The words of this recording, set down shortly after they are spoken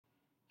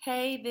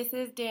Hey, this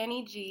is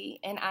Danny G,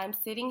 and I'm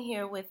sitting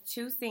here with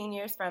two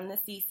seniors from the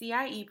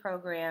CCIE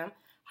program.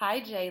 Hi,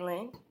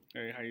 Jalen.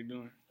 Hey, how you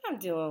doing? I'm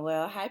doing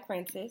well. Hi,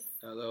 Princess.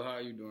 Hello, how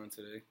are you doing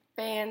today?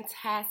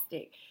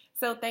 Fantastic.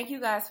 So thank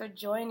you guys for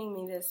joining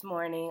me this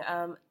morning.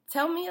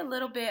 Tell me a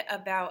little bit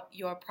about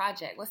your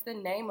project. What's the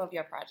name of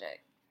your project?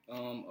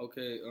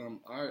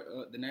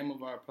 The name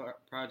of our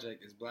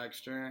project is Black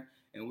Strand,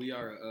 and we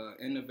are an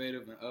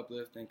innovative and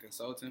uplifting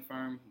consulting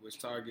firm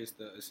which targets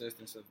the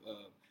assistance of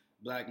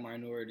Black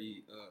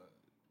minority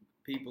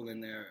people in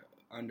their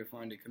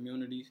underfunded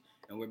communities,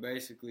 and we're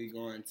basically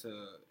going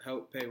to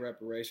help pay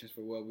reparations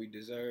for what we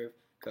deserve.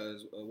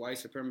 Because white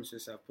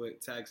supremacists have put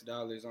tax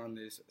dollars on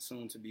this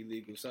soon-to-be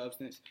legal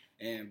substance.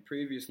 And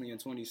previously in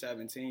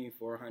 2017,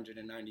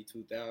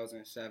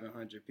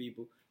 492,700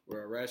 people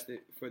were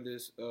arrested for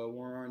this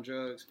war on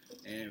drugs.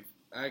 And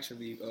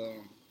actually,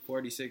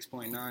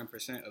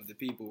 46.9% of the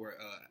people were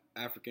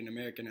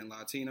African-American and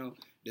Latino,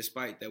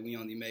 despite that we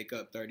only make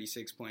up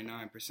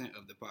 36.9%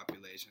 of the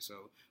population.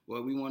 So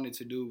what we wanted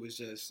to do was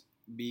just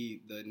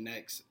be the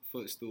next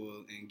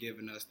footstool in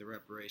giving us the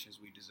reparations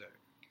we deserve.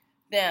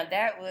 Now,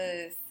 that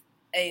was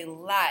a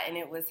lot, and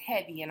it was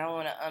heavy, and I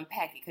want to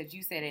unpack it because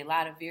you said a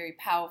lot of very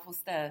powerful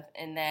stuff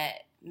in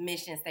that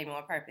mission statement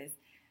or purpose.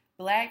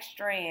 Black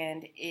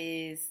Strand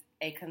is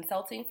a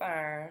consulting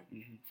firm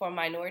for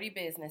minority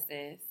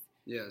businesses.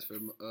 Yes, for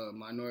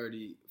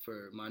minority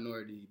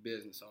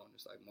business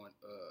owners, like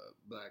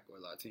Black or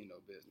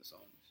Latino business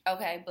owners.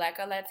 Okay, Black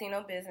or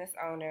Latino business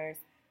owners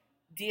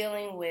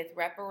dealing with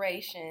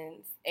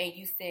reparations, and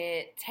you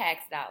said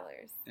tax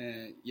dollars.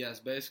 And yes,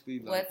 basically,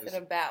 what's it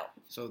about?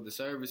 So the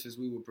services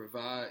we would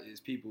provide is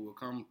people will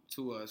come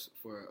to us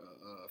for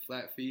a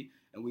flat fee,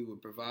 and we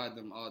would provide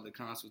them all the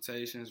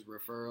consultations,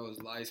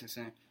 referrals,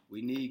 licensing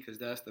we need, because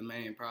that's the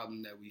main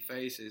problem that we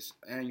face is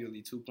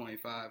annually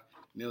 $2.5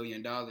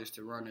 million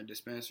to run a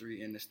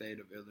dispensary in the state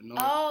of Illinois.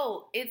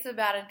 Oh, it's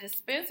about a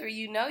dispensary.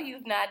 You know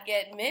you've not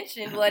yet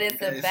mentioned what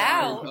it's okay,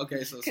 about.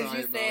 Okay, so sorry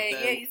you about said,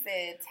 that. Yeah, you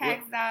said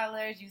tax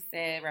dollars, you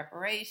said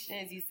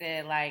reparations, you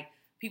said like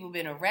people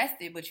been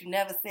arrested, but you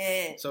never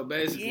said. So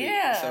basically,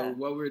 yeah. So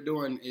what we're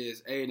doing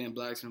is aiding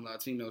Blacks and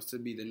Latinos to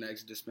be the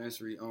next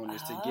dispensary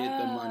owners to get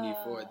the money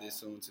for this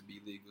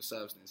soon-to-be legal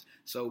substance,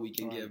 so we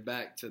can give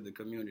back to the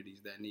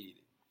communities that need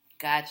it.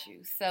 Got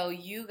you. So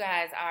you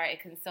guys are a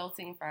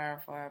consulting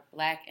firm for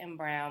Black and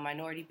brown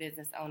minority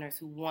business owners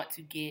who want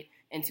to get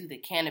into the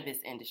cannabis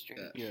industry.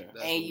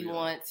 And you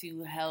want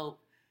to help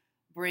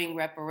bring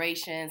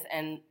reparations.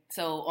 And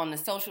so on the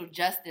social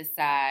justice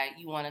side,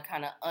 you want to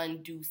kind of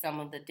undo some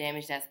of the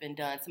damage that's been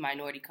done to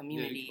minority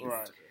communities. Yeah,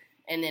 right.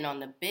 And then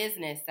on the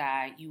business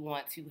side, you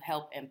want to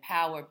help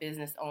empower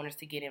business owners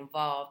to get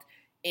involved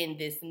in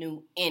this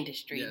new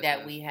industry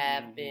that we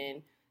have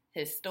been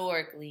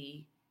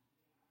historically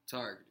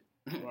targeted.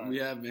 Right. We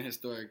have been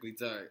historically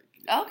targeted.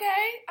 Okay, all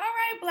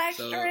right, Black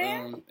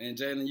Strand. And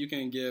Jalen, you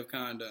can give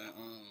kind of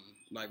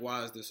like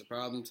why is this a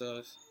problem to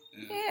us?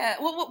 Yeah.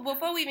 Well,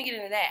 before we even get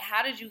into that,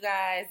 how did you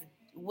guys?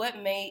 What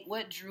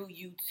drew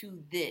you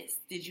to this?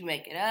 Did you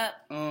make it up?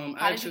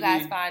 How did you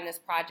guys find this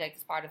project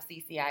as part of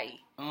CCIE?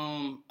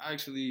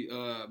 Actually,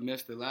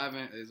 Mr.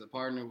 Lavin is a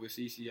partner with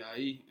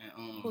CCIE.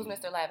 And, who's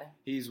Mr. Lavin?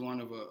 He's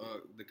one of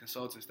the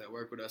consultants that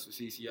work with us with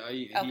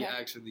CCIE, and he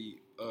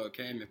actually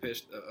came and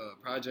pitched a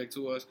project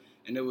to us,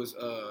 and it was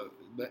a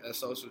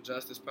social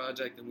justice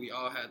project, and we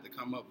all had to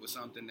come up with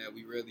something that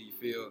we really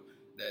feel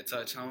that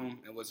touched home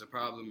and was a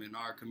problem in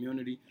our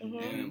community.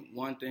 And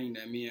one thing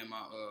that me and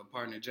my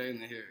partner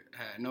Jalen here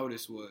had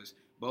noticed was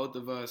both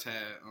of us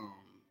had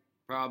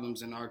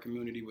problems in our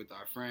community with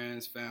our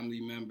friends, family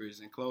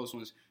members, and close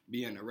ones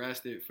being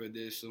arrested for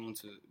this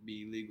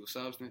soon-to-be legal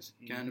substance,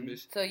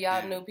 cannabis. So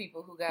y'all knew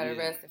people who got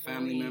arrested for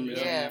family members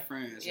and their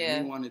friends.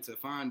 And we wanted to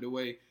find a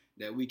way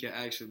that we can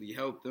actually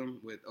help them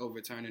with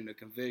overturning the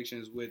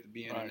convictions, with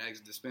being the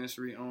next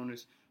dispensary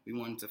owners. We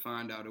wanted to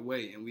find out a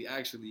way, and we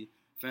actually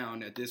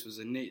found that this was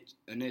a niche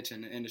in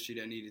the industry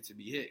that needed to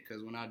be hit,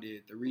 because when I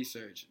did the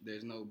research,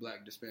 there's no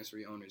Black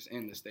dispensary owners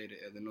in the state of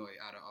Illinois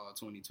out of all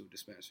 22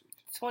 dispensaries.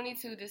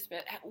 22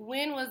 dispensaries.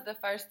 When was the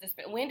first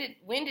when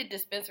did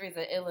dispensaries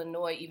in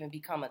Illinois even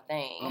become a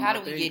thing? How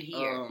did we get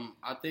here?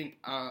 I think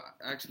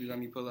actually let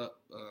me pull up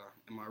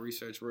in my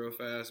research real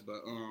fast,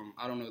 but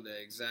I don't know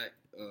the exact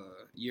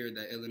year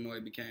that Illinois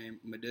became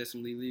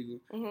medicinally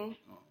legal.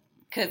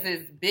 Because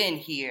it's been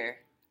here.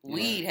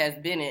 Weed has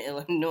been in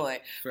Illinois,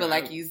 but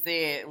like you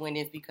said, when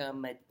it's become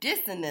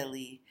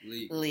medicinally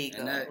legal.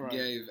 And that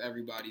gave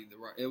everybody the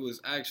right. It was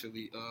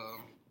actually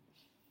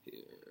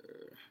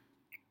here.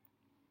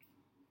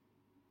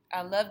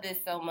 I love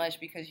this so much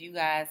because you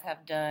guys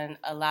have done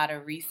a lot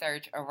of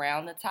research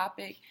around the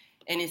topic,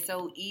 and it's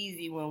so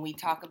easy when we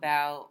talk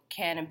about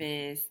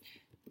cannabis,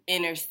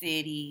 inner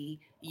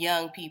city,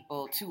 young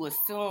people, to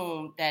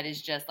assume that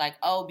it's just like,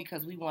 oh,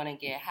 because we want to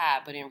get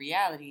high, but in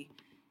reality,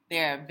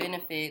 there are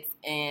benefits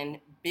and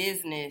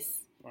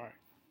business. Right.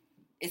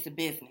 It's a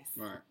business.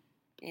 Right.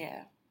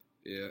 Yeah.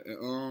 Yeah.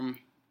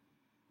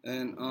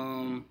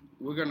 And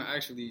we're gonna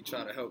actually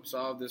try to help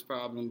solve this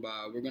problem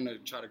we're gonna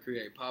try to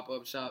create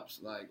pop-up shops,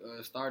 like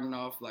starting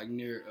off like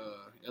near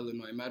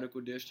Illinois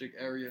Medical District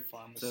area,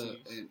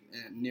 and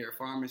near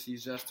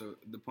pharmacies, just to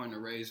the point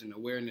of raising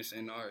awareness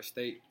in our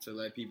state to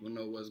let people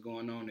know what's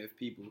going on if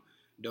people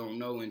don't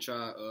know, and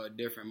try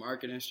different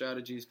marketing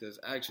strategies. Because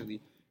actually,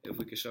 if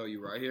we could show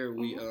you right here,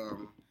 we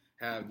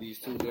have these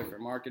 2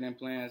 different marketing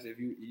plans. If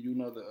you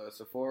know the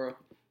Sephora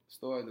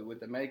store with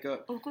the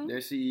makeup, their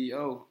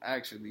CEO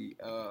actually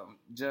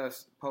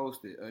just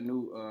posted a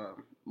new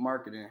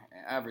marketing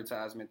and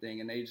advertisement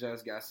thing, and they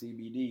just got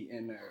CBD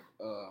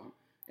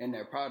in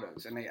their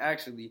products, and they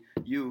actually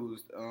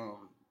used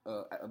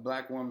a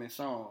black woman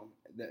song.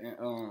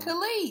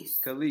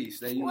 Khalees.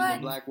 They used a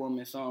black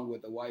woman song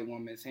with a white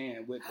woman's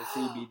hand with the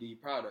CBD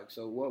product.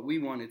 So what we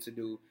wanted to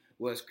do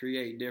was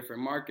create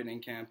different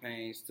marketing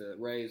campaigns to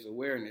raise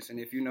awareness. And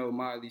if you know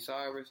Miley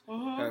Cyrus,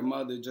 her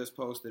mother just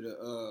posted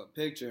a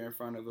picture in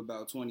front of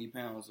about 20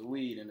 pounds of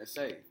weed in a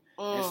safe,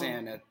 and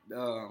saying that,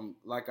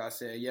 like I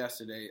said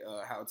yesterday,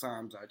 how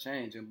times are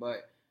changing,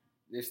 but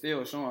they're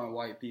still showing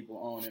white people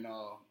owning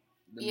all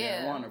the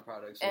marijuana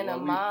products. So and a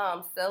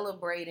mom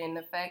celebrating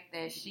the fact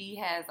that she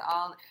has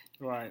all...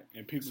 Right,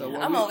 and people... So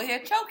I'm over here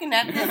choking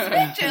at this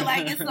picture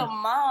like it's a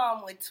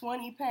mom with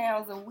 20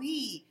 pounds of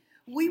weed.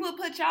 We would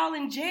put y'all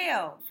in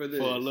jail for a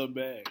little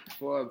bag.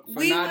 We would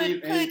put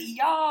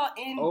y'all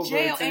in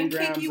jail and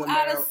kick you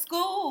out of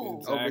school.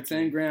 Exactly. Over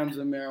 10 grams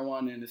of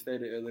marijuana in the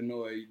state of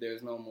Illinois,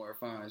 there's no more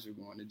fines. You're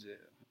going to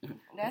jail.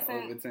 That's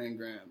over 10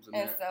 grams of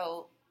marijuana. And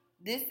so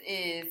this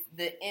is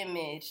the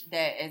image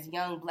that as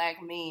young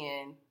black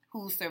men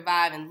who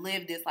survive and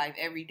live this life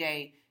every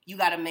day, you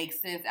got to make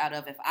sense out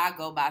of. If I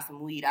go buy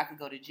some weed, I could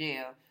go to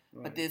jail.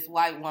 Right. But this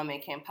white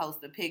woman can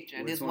post a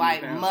picture. This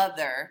white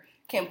mother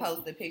can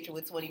post a picture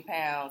with 20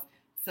 pounds.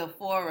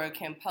 Sephora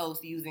can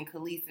post using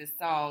Khalees'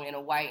 song in a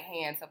white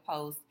hand to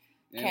post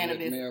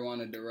cannabis.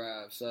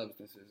 Marijuana-derived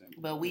substances.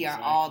 But we are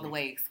all the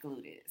way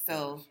excluded.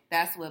 So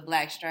that's what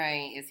Black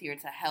Strain is here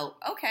to help.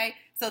 Okay,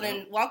 so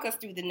then walk us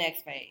through the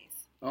next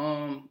phase.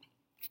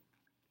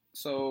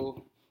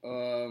 So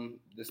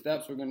the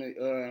steps we're going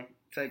to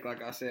take,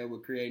 like I said, we're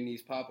creating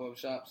these pop-up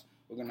shops.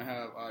 We're going to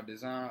have our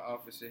design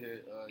officer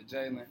here,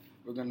 Jalen.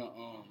 We're going to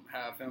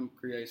have him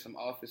create some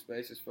office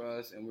spaces for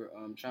us, and we're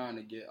trying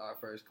to get our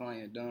first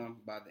client done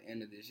by the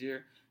end of this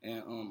year.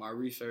 And our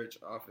research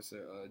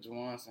officer,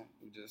 Joanson,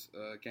 who just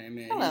came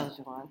in. Hello,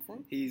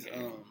 Joanson.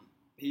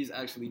 He's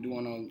actually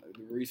doing all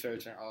the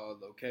research on all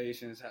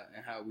locations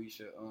and how we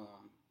should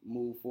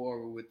move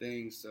forward with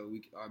things so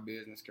our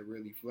business can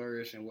really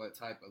flourish, and what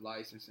type of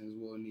licenses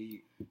we'll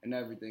need and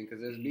everything.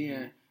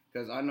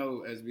 Because I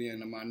know as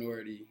being a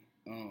minority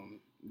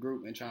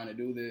group and trying to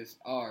do this,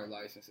 our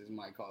licenses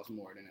might cost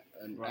more than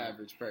an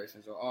average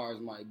person, so ours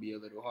might be a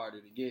little harder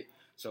to get.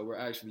 So we're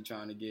actually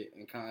trying to get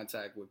in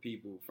contact with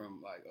people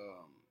from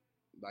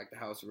like the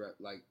House of Rep,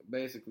 like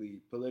basically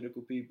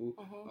political people,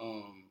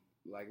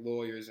 like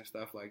lawyers and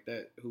stuff like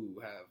that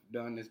who have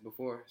done this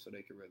before, so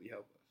they can really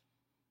help us.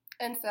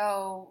 And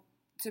so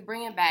to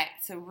bring it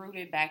back, to root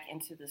it back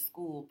into the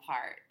school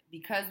part,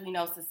 because we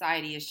know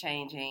society is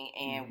changing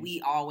and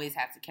we always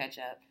have to catch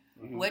up.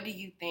 What do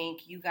you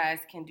think you guys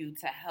can do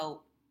to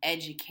help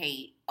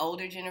educate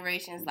older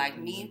generations like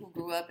me who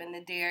grew up in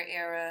the DARE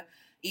era,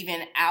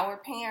 even our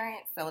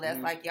parents, so that's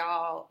like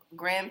y'all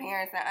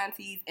grandparents and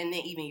aunties, and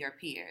then even your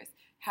peers?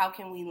 How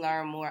can we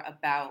learn more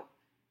about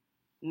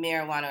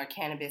marijuana or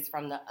cannabis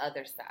from the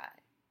other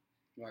side?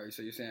 Right,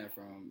 so you're saying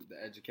from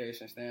the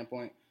education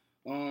standpoint?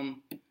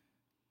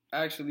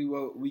 Actually,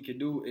 what we could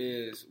do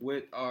is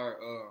with our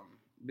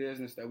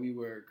business that we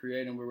were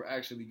creating, we were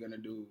actually going to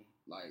do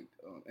like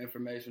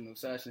informational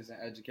sessions and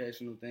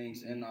educational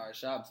things in our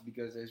shops,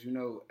 because as you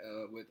know,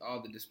 with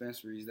all the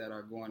dispensaries that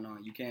are going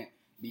on, you can't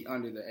be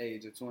under the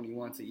age of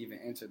 21 to even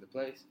enter the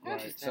place.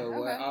 Right. So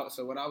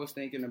what I was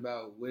thinking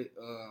about with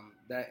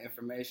that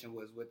information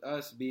was, with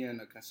us being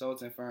a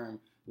consulting firm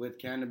with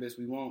cannabis,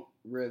 we won't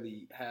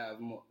really have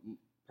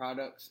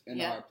products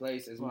in our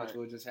place as much.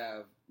 We'll just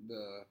have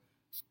the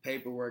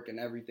paperwork and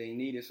everything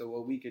needed. So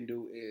what we can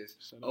do is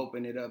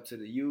open it up to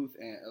the youth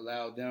and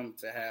allow them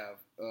to have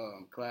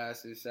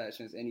classes,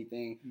 sessions,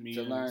 anything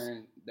to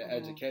learn the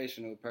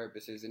educational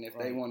purposes. And if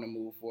they want to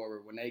move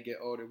forward when they get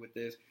older with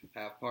this,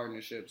 have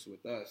partnerships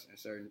with us and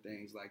certain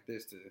things like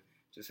this to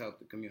just help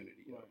the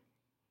community. Right.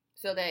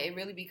 So that it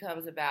really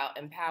becomes about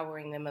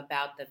empowering them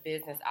about the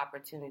business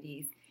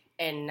opportunities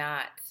and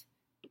not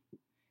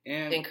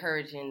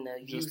encouraging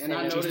the youth. And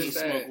I noticed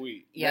that,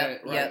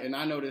 and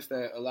I noticed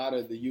that a lot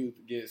of the youth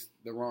gets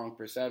the wrong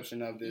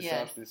perception of this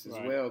substance as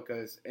well,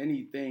 because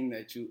anything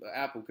that an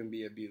apple can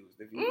be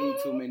abused. If you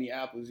eat too many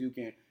apples, you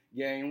can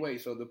gain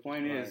weight. So the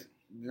point is,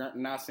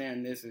 not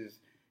saying this is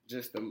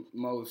just the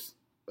most,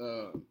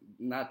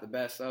 not the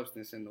best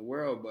substance in the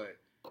world, but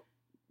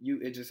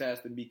it just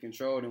has to be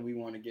controlled, and we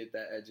want to get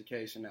that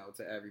education out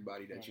to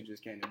everybody that you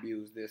just can't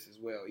abuse this as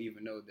well,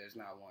 even though there's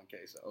not one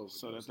case of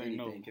overdose. So that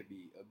anything can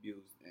be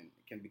abused and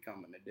can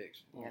become an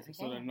addiction.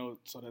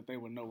 So that they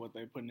would know what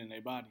they're putting in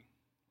their body.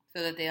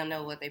 so that they'll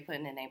know what they're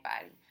putting in their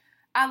body.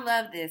 I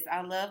love this.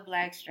 I love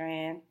Black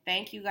Strand.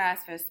 Thank you guys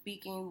for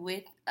speaking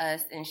with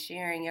us and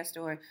sharing your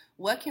story.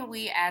 What can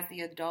we, as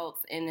the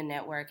adults in the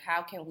network,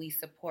 how can we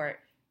support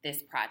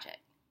this project?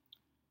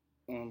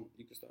 You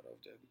can start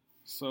off, Jay.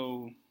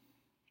 So,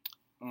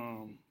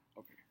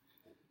 okay.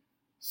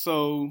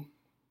 So,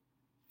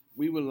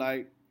 we would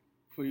like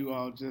for you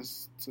all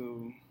just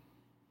to,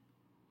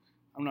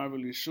 I'm not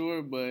really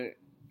sure, but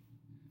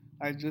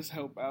just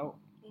help out.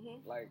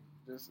 Mm-hmm. Like,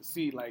 just to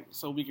see,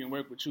 so we can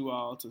work with you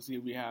all to see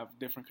if we have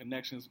different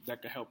connections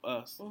that could help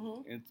us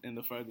mm-hmm. in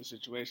the further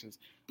situations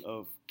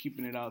of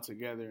keeping it all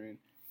together and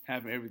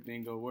having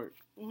everything go work.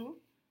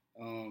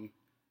 Mm-hmm.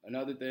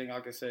 Another thing I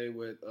could say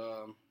with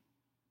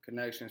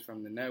connections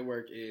from the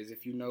network is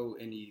if you know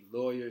any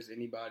lawyers,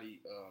 anybody,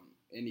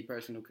 any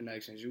personal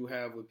connections you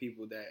have with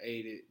people that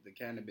aided the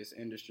cannabis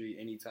industry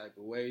any type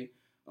of way.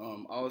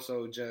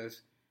 Also,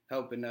 just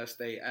helping us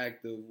stay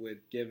active with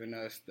giving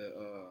us the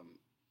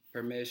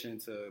permission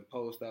to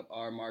post up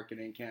our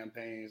marketing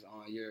campaigns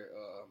on your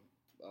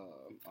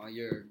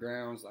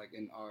grounds, like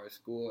in our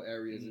school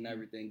areas mm-hmm. and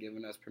everything,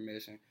 giving us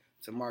permission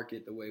to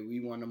market the way we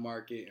want to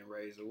market and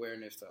raise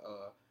awareness to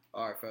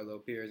our fellow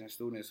peers and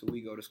students who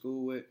we go to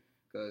school with,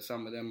 because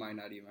some of them might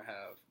not even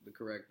have the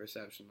correct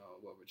perception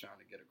of what we're trying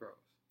to get across.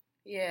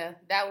 Yeah,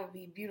 that would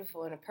be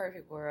beautiful in a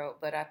perfect world,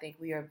 but I think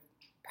we are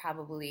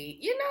probably,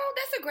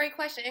 that's a great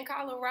question. In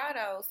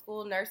Colorado,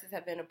 school nurses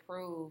have been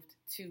approved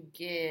to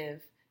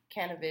give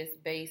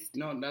cannabis-based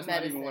No, that's medicine.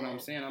 not even what I'm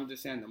saying. I'm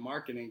just saying the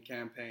marketing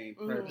campaign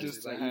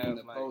purposes,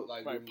 mm-hmm.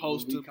 like even the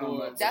poster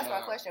boards. That's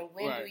my question.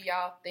 When do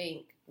y'all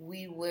think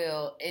we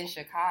will, in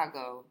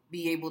Chicago,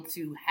 be able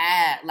to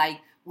have,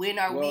 when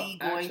are we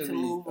going to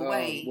move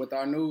away? With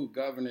our new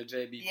governor,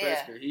 J.B.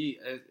 Pritzker,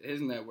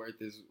 his net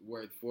worth is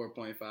worth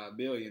 $4.5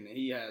 billion, and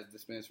he has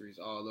dispensaries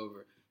all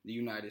over the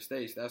United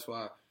States. That's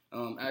why,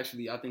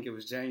 actually, I think it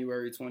was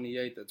January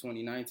 28th of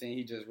 2019,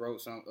 he just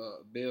wrote some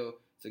bill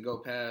to go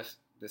pass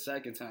the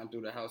second time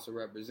through the House of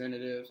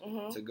Representatives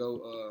mm-hmm. to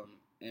go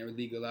and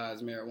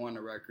legalize marijuana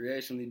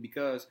recreationally.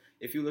 Because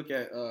if you look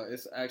at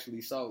it's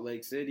actually Salt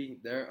Lake City,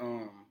 their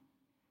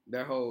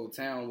whole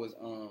town was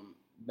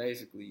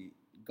basically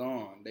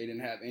gone. They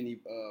didn't have any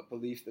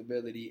police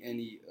stability,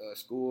 any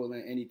school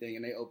and anything,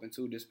 and they opened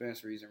 2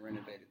 dispensaries and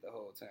renovated the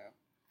whole town.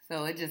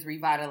 So it just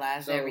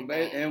revitalized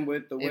everything. And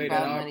with the way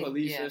that our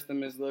police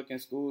system is looking,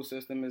 school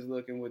system is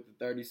looking, with the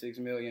 $36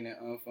 million in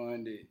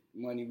unfunded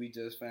money we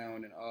just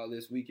found and all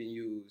this, we can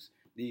use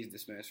these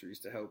dispensaries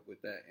to help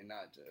with that, and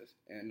not just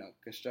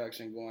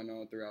construction going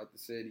on throughout the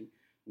city.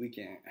 We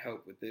can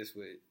help with this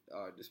with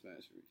our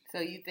dispensaries. So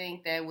you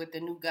think that with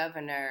the new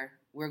governor,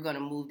 we're going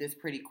to move this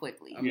pretty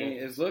quickly? I mean,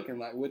 it's looking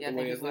like, with the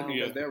way it's looking,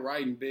 because they're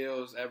writing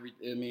bills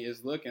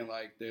it's looking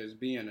like there's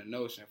being a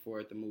notion for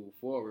it to move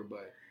forward,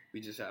 but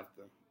we just have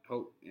to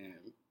hope and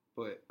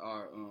put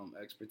our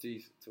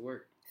expertise to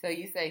work. So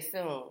you say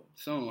soon?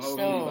 Soon, hopefully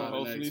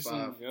by the next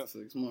 5 to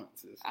 6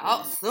 months.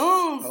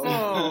 Soon.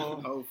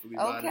 Hopefully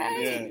by the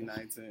end of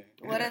 2019.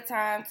 What a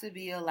time to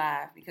be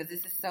alive, because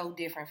this is so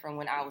different from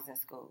when I was in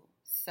school.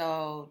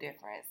 So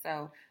different.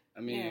 So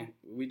I mean,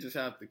 we just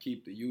have to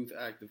keep the youth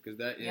active, because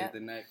that is the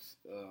next.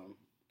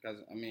 Because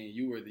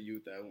you were the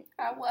youth that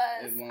I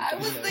was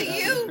the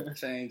youth.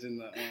 Change in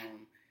the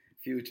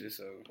future,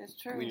 so it's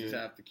true. We just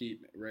have to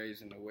keep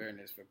raising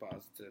awareness for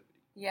positivity.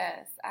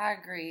 Yes, I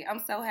agree.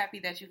 I'm so happy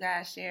that you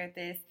guys shared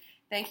this.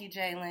 Thank you,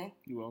 Jalen.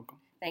 You're welcome.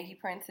 Thank you,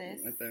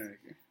 Prentice. Thank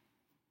you.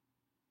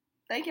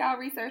 Thank y'all,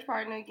 research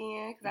partner,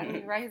 again, because I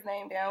need to write his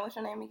name down. What's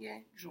your name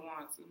again?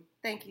 Juwanson.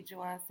 Thank you,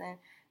 Juwanson.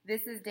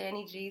 This is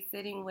Danny G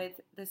sitting with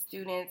the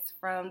students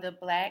from the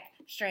Black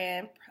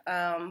Strand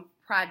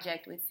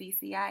Project with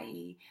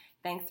CCIE.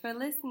 Thanks for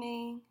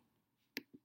listening.